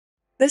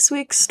This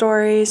week's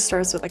story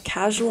starts with a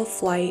casual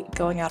flight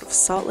going out of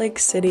Salt Lake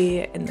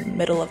City in the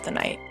middle of the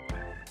night.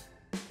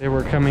 They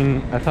were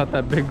coming. I thought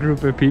that big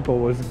group of people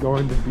was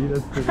going to beat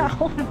us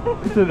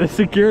to the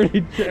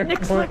security checkpoint.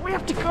 Nick's like, we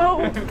have to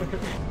go.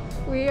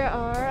 We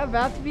are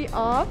about to be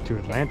off To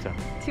Atlanta.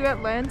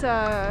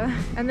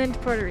 And then to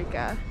Puerto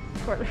Rico.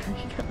 Puerto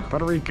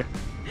Rico.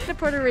 To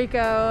Puerto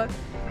Rico.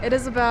 It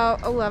is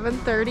about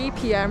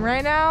 11:30 p.m.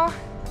 right now.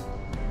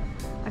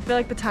 I feel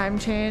like the time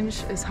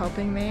change is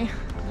helping me.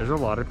 There's a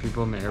lot of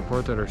people in the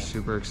airport that are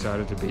super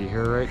excited to be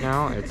here right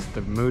now.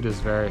 The mood is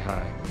very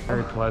high.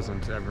 Very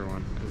pleasant.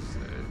 Everyone is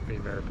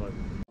being very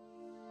pleasant.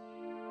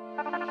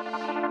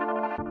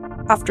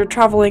 After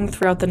traveling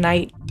throughout the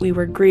night, we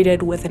were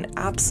greeted with an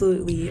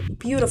absolutely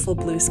beautiful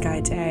blue sky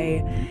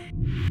day.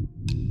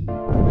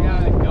 We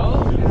got a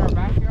goat in our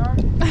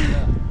backyard.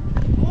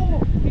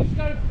 Oh, he's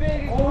got a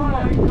big one. Oh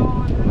my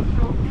god, that's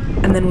so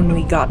pretty. And then when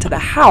we got to the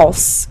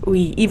house,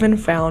 we even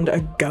found a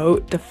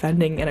goat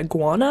defending an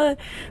iguana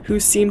who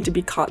seemed to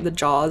be caught in the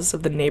jaws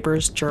of the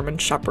neighbor's German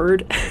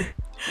shepherd.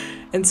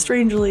 And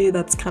strangely,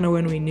 that's kind of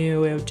when we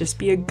knew it would just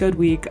be a good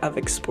week of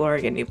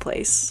exploring a new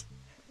place.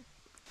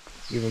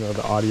 Even though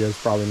the audio is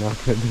probably not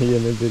going to be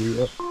in the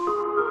video.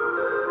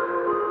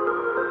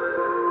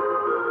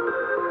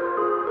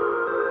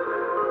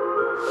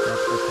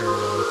 That's the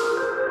paradise.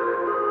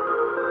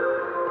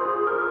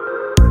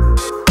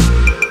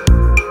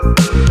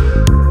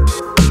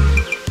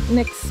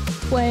 Nick's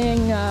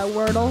playing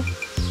Wordle.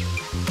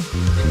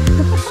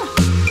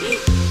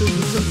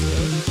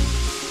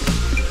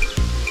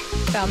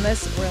 Found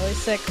this really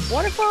sick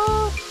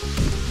waterfall.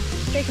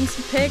 Taking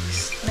some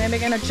pics. Maybe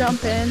gonna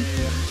jump in.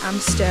 I'm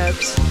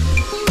stoked.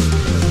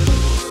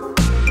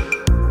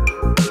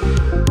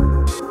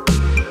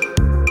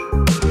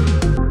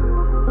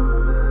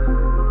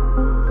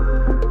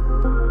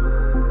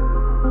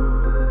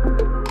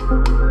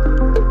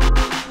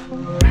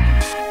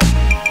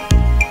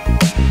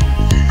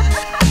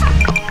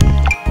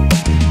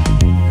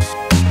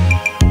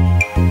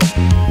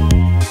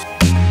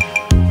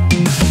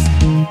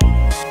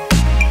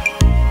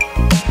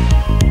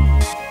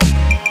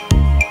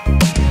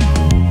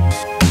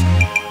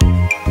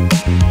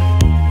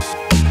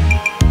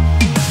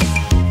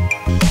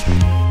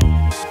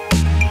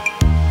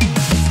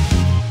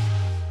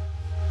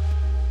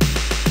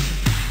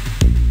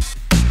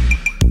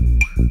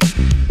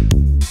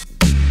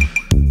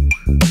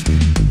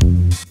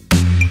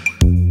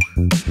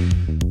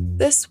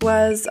 This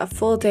was a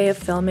full day of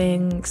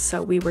filming,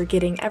 so we were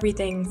getting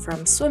everything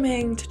from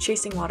swimming to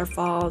chasing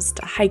waterfalls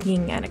to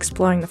hiking and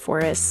exploring the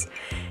forests,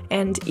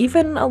 and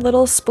even a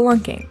little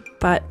spelunking,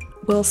 but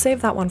we'll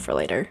save that one for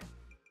later.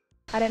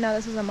 I didn't know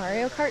this was a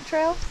Mario Kart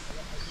trail.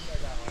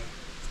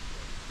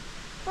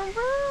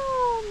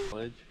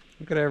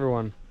 Look at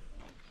everyone.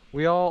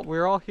 We're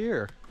all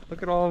here.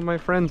 Look at all of my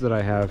friends that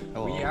I have.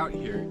 We out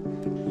here.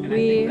 And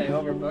We- I think they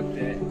overbooked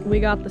it. We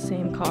got the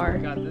same car.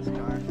 We got this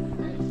car.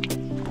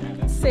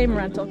 Same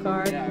rental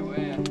car. Yeah, I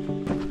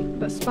win.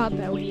 The spot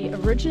that we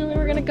originally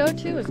were gonna go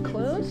to is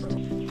closed,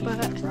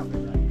 but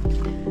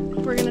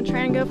we're gonna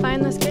try and go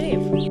find this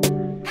cave.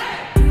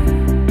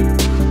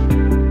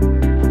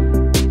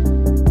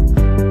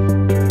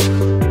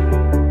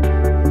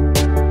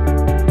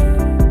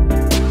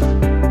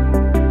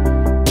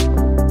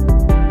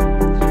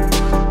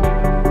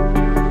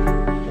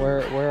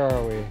 Where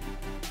are we?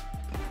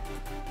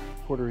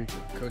 Puerto Rico.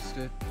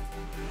 Costa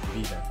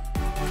Vida.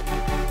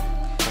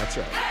 That's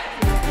right.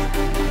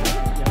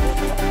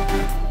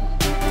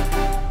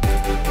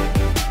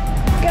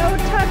 Go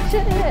touch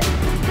it!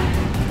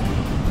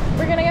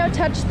 We're gonna go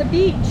touch the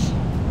beach.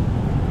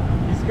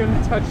 He's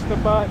gonna touch the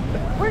butt.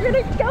 We're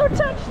gonna go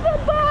touch the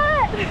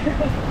butt!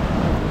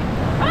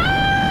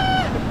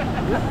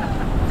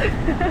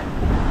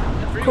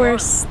 Of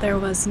course, there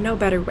was no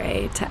better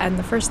way to end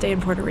the first day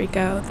in Puerto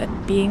Rico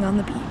than being on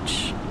the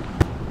beach.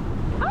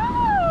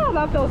 Ah,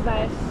 that feels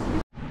nice.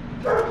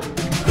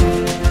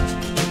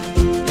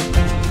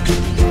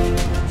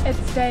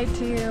 It's day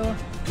 2,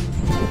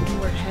 and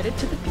we're headed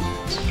to the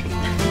beach.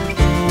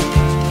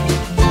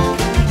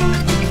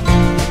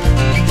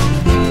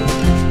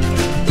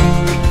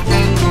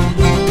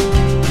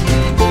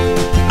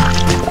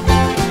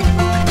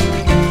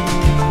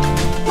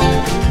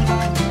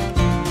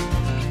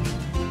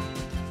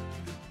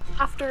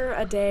 After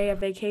a day of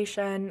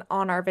vacation,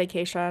 on our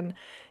vacation,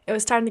 it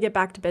was time to get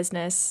back to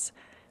business.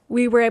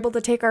 We were able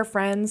to take our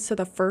friends to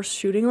the first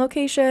shooting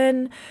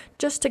location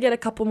just to get a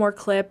couple more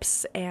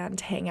clips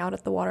and hang out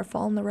at the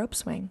waterfall and the rope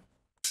swing.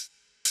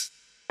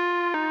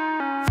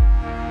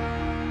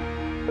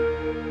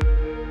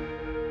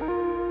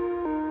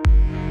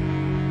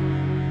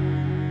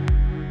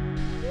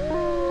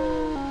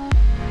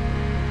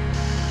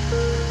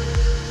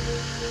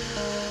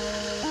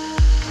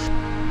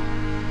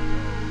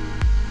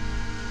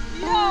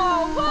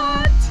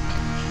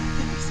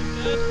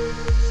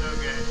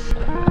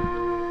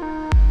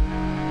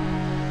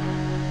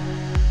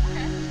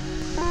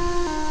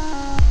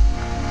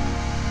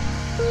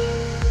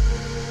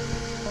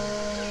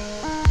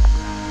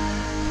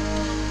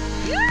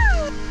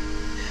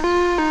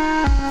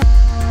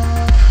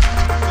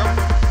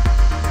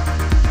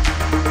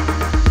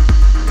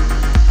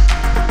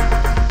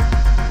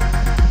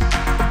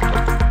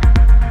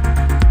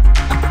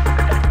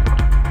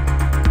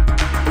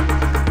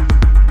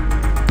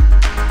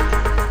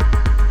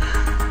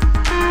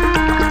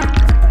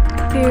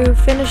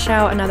 finish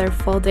out another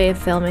full day of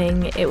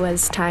filming, it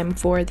was time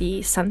for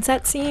the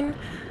sunset scene.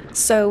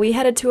 So we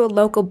headed to a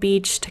local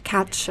beach to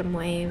catch some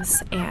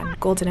waves and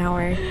golden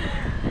hour.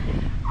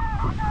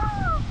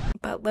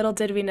 But little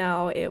did we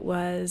know, it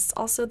was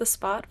also the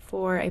spot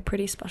for a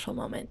pretty special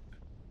moment.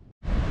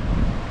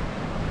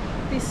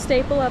 The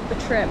staple of the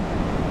trip.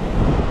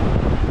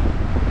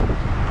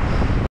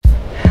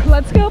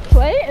 Let's go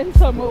play in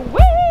some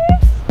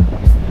waves!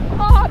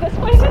 Oh, this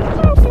place is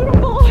so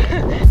beautiful!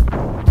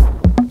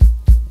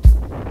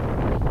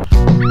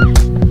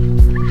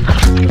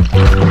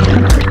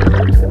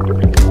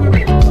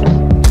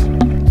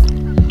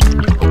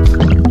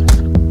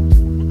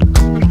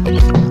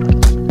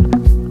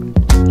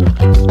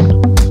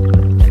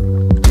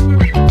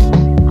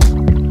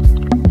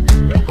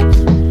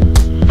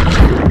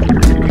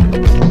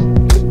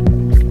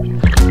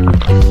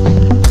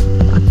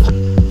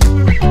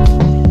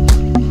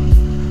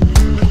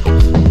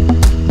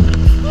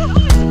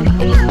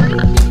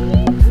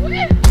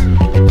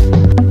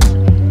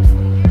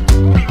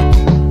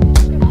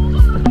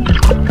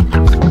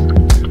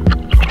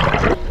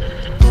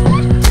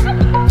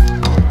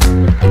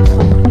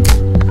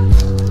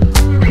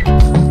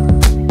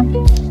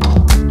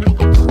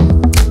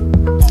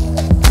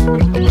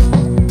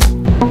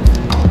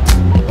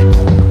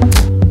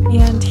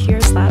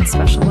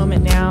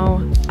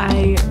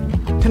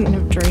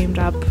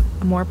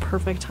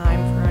 Perfect time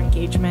for our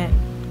engagement.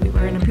 We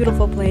were in a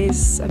beautiful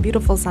place, a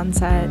beautiful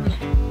sunset,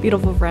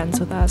 beautiful friends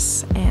with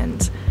us,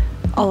 and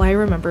all I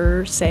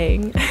remember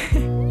saying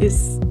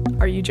is,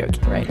 "Are you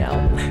joking right now?"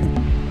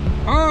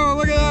 Oh,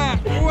 look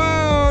at that!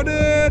 Whoa,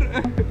 dude!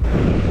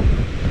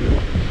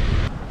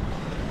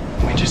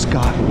 We just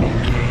got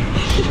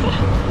engaged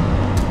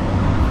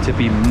to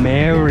be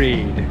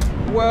married.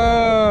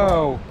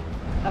 Whoa!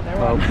 Other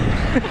one.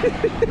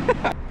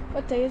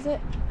 What day is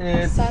it?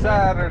 It's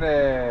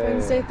Saturday.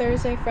 Wednesday,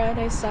 Thursday,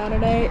 Friday,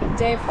 Saturday,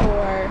 day 4.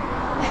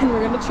 And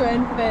we're gonna try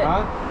and fit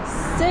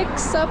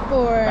 6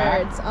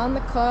 upboards on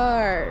the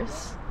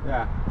cars.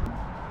 Yeah.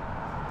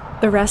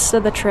 The rest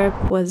of the trip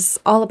was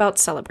all about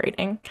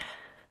celebrating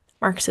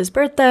Marcus's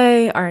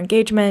birthday, our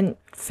engagement,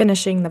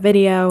 finishing the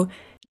video,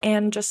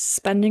 and just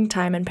spending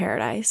time in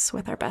paradise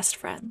with our best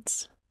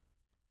friends.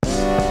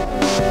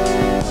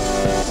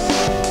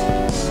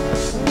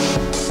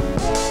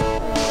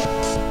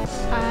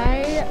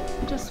 I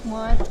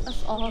want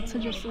us all to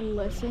just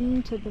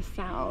listen to the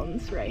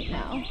sounds right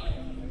now.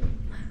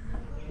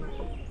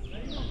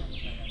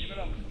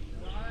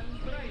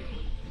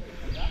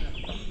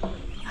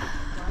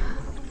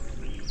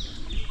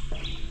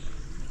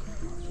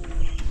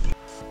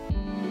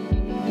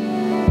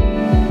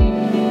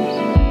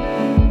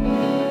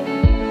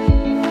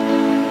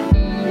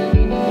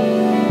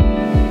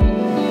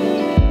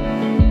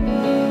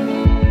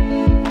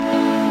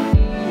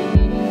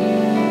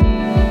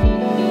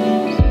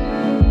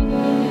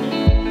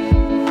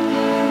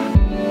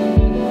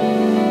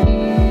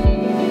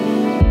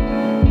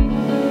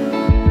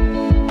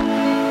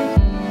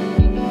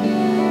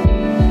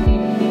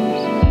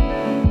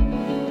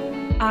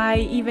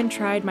 I even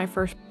tried my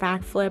first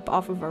backflip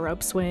off of a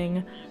rope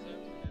swing.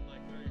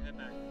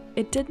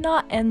 It did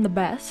not end the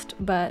best,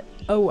 but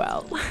oh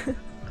well.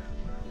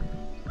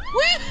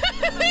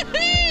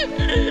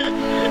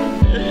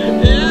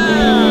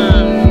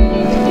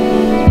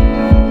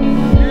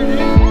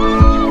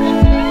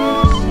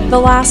 The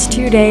last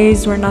 2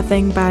 days were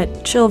nothing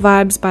but chill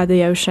vibes by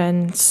the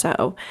ocean,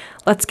 so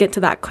let's get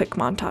to that quick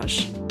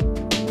montage.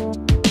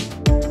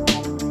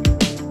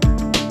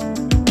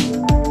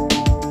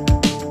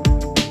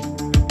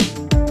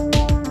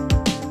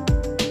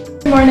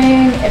 Good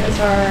morning. It is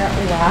our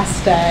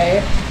last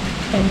day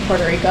in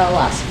Puerto Rico,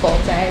 last full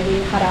day. We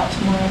head out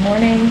tomorrow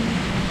morning,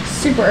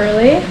 super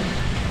early.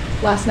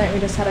 Last night we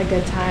just had a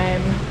good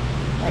time,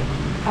 like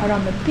out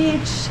on the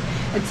beach.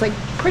 It's like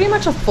pretty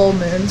much a full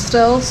moon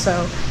still,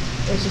 so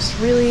it's just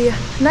really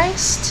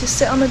nice to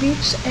sit on the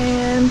beach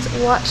and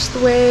watch the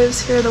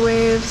waves, hear the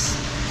waves,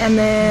 and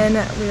then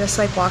we just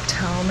like walked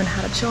home and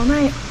had a chill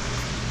night.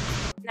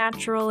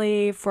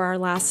 Naturally, for our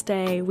last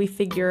day, we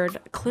figured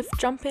cliff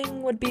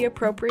jumping would be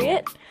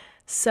appropriate,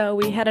 so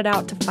we headed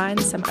out to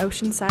find some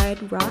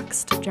oceanside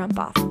rocks to jump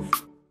off of.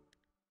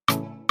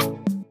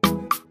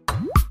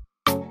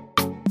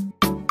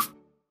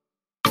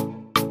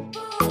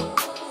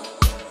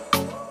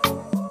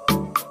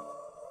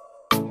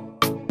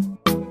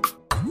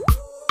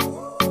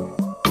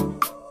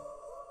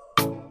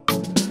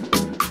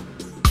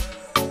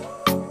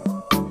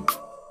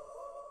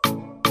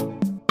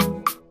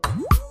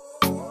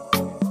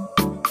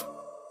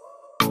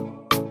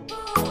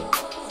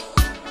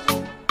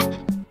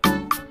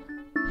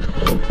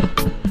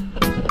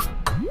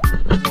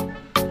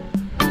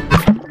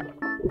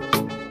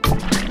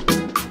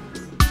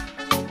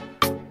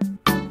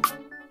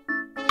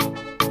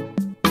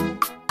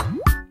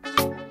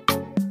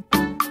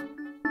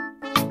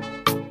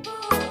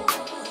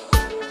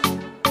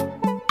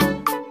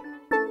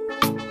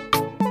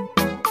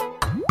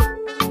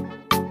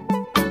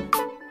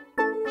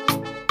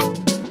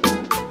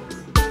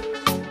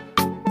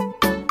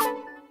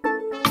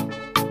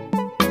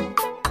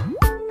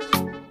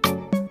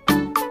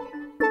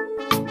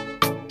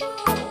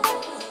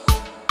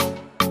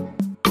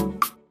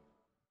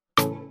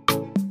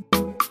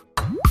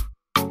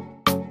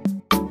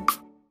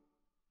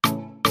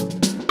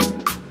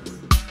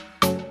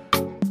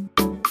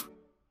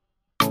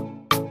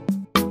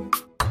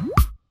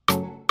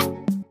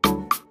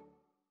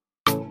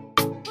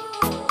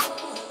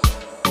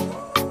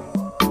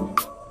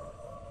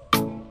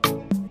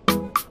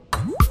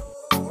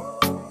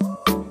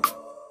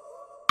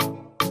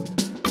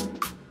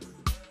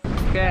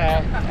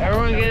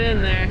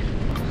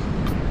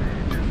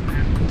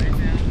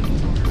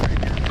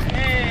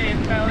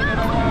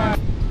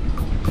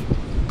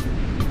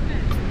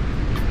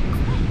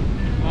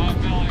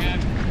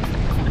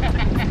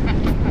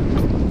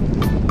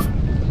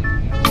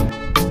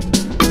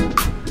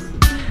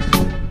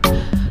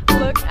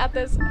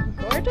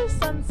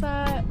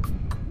 spot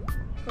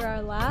for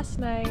our last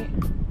night.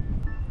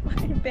 My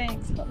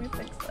bangs, help me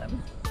fix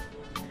them.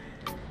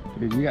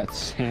 Dude, you got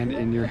sand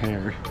in your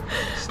hair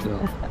still.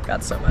 I've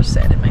got so much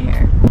sand in my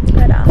hair.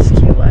 I'd ask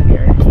you what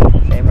your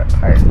favorite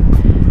part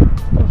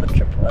of the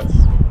trip was,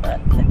 but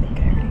I think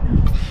I already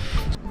know.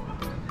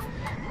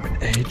 When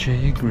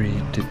AJ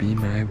agreed to be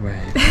my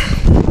wife.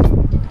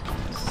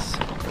 So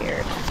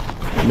weird.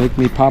 Make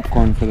me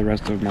popcorn for the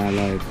rest of my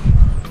life.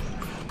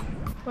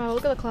 Wow,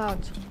 look at the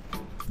clouds.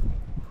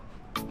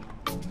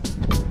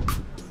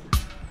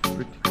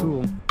 Pretty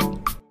cool.